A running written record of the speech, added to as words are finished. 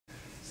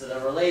So the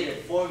related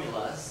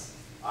formulas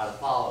are the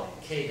following.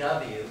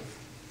 Kw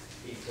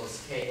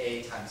equals Ka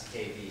times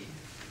Kb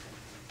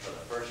for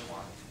the first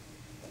one.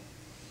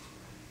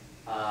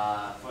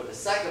 For the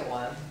second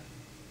one,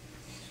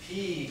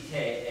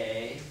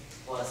 pKa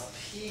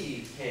plus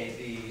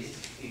pKb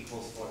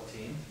equals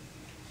 14.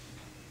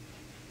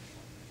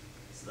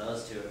 So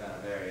those two are going to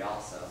vary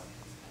also.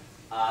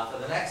 For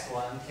the next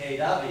one,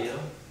 Kw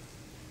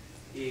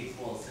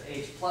equals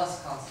H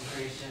plus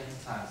concentration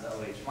times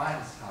OH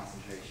minus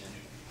concentration.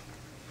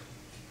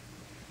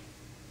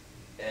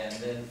 And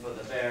then for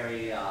the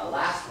very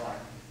last one,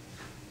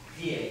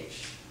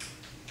 pH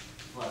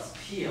plus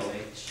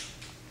pOH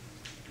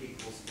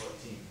equals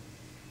 14.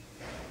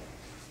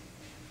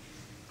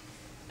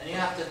 And you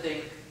have to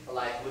think,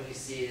 like when you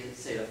see,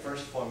 say, the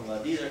first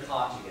formula, these are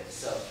conjugates.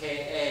 So Ka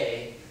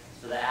is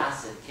for the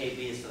acid, Kb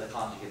is for the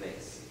conjugate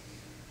base.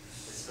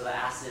 It's for the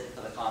acid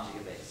for the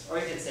conjugate base. Or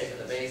you can say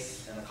for the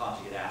base and the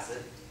conjugate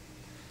acid.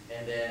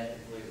 And then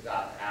we've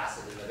got the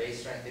acid and the base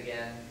strength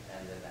again,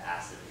 and then the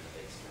acid and the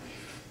base strength.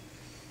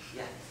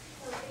 Yeah?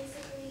 So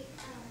basically,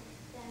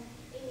 then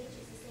pH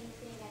is the same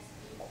thing as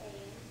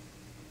pKa.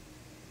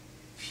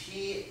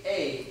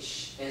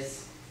 pH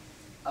is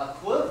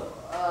equivalent.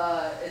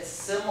 It's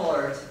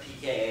similar to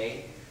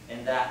pKa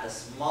in that the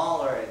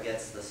smaller it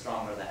gets, the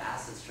stronger the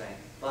acid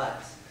strength.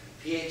 But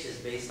pH is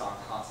based on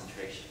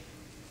concentration.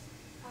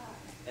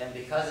 And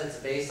because it's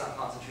based on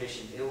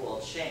concentration, it will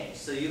change.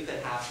 So you could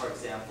have, for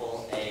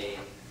example, a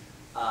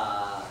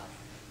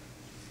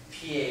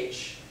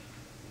pH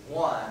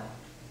 1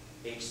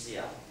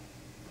 HCl.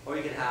 Or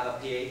you could have a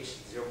pH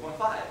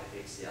 0.5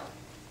 HCl.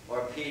 Or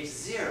a pH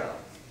 0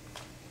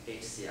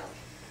 HCl.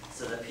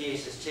 So the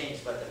pH has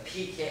changed, but the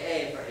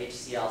pKa for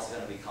HCl is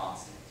going to be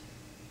constant.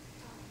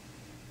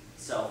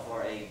 So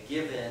for a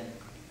given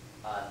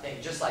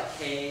thing, just like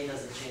Ka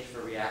doesn't change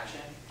for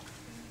reaction,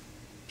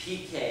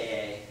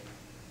 pKa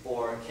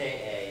or Ka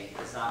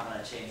is not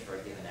going to change for a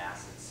given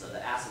acid. So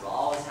the acid will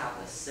always have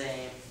the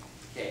same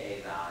Ka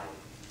value.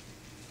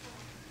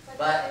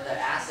 But the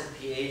acid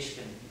pH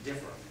can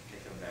differ,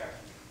 can vary.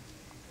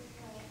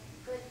 Okay.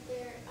 But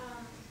their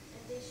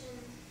addition,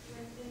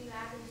 when you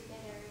add them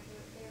together,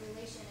 their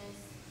relation is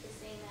the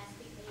same as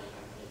pKa and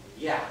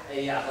Kb.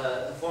 Yeah.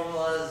 The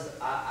formulas,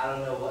 I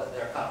don't know what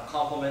they're kind of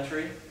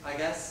complementary, I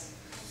guess.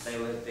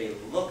 They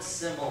look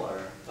similar,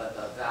 but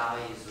the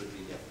values would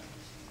be different.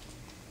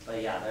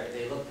 But yeah,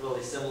 they look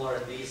really similar,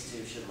 and these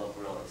two should look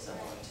really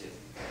similar too.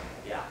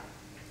 Yeah.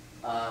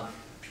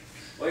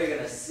 What you're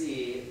going to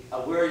see,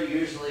 we're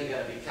usually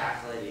going to be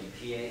calculating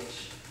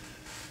pH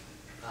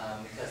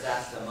because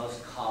that's the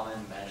most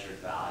common measured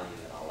value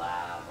in a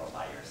lab or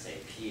by your, say,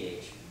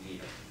 pH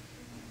meter.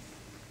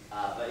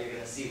 But you're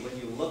going to see when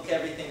you look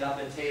everything up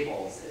in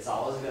tables, it's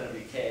always going to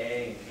be Ka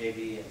and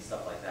Kb and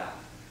stuff like that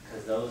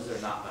because those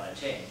are not going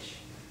to change.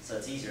 So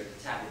it's easier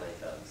to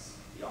tabulate those.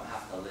 You don't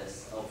have to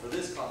list, oh, for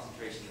this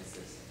concentration it's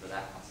this, and for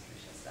that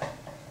concentration it's that,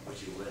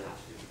 which you would have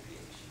to do for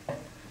pH.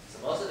 So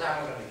most of the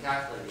time we're going to be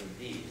calculating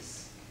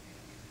these,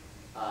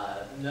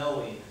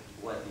 knowing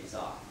what these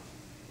are.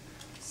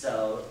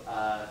 So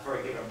for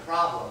a given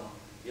problem,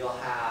 you'll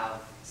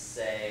have,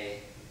 say,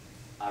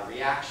 a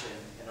reaction,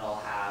 and it'll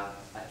have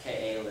a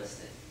Ka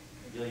listed.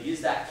 You'll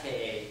use that Ka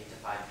to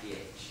find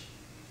pH.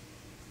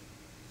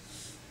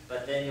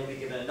 But then you'll be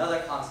given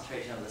another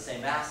concentration of the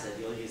same acid.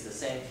 You'll use the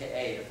same Ka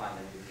to find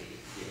the new pH.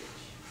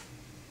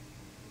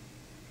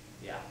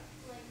 Yeah?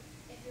 Like,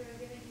 if you were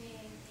given Ka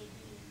and Kb,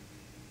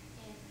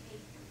 and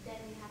then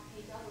we have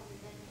Kw,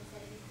 then we can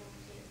set it equal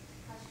to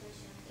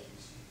concentration of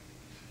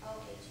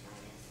OH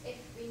minus,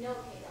 if we know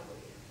Kw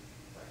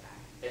for a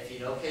fact. If you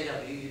know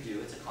Kw, you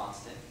do. It's a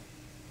constant.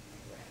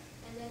 Right.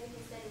 And then we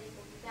can set it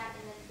equal to that,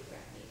 and then figure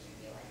out pH and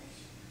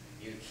pOH.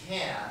 You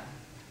can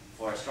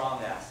for a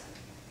strong acid.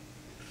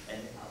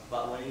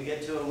 But when you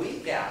get to a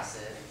weak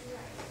acid,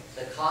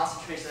 the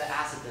concentration of the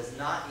acid does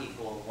not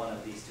equal one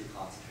of these two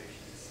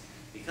concentrations.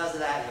 Because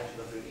of that, you have to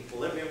go through an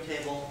equilibrium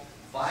table,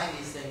 find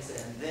these things,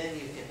 and then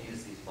you can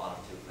use these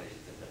bottom two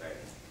equations at the very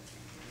end.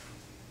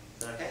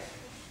 Is that okay?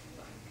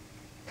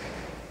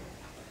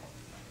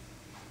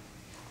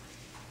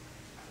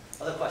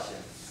 Other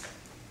questions?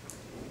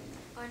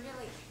 Aren't you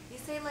like, you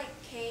say like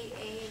Ka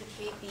and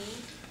Kb,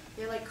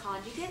 they're like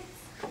conjugates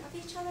of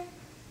each other?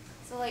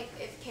 So like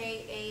if Ka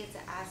is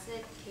the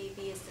acid, Kb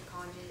is the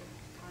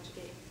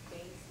conjugate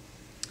base?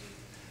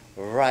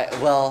 Right.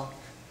 Well,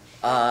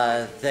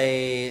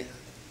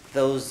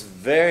 those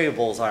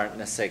variables aren't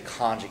necessarily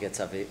conjugates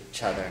of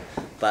each other,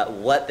 but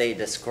what they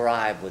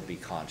describe would be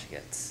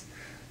conjugates.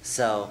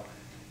 So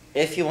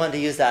if you wanted to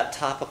use that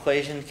top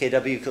equation,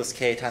 Kw equals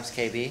Ka times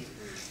Kb,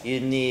 you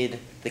need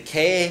the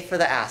Ka for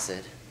the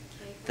acid,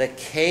 the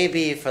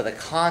Kb for the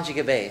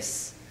conjugate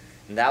base,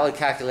 and that would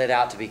calculate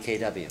out to be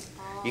Kw.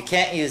 You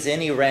can't use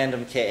any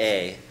random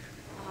Ka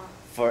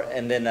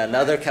and then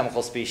another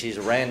chemical species,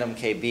 random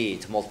Kb,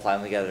 to multiply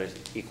them together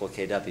to equal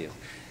Kw. It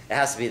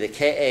has to be the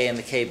Ka and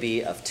the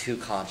Kb of two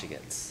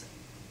conjugates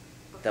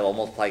that will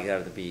multiply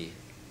together to be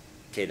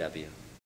Kw.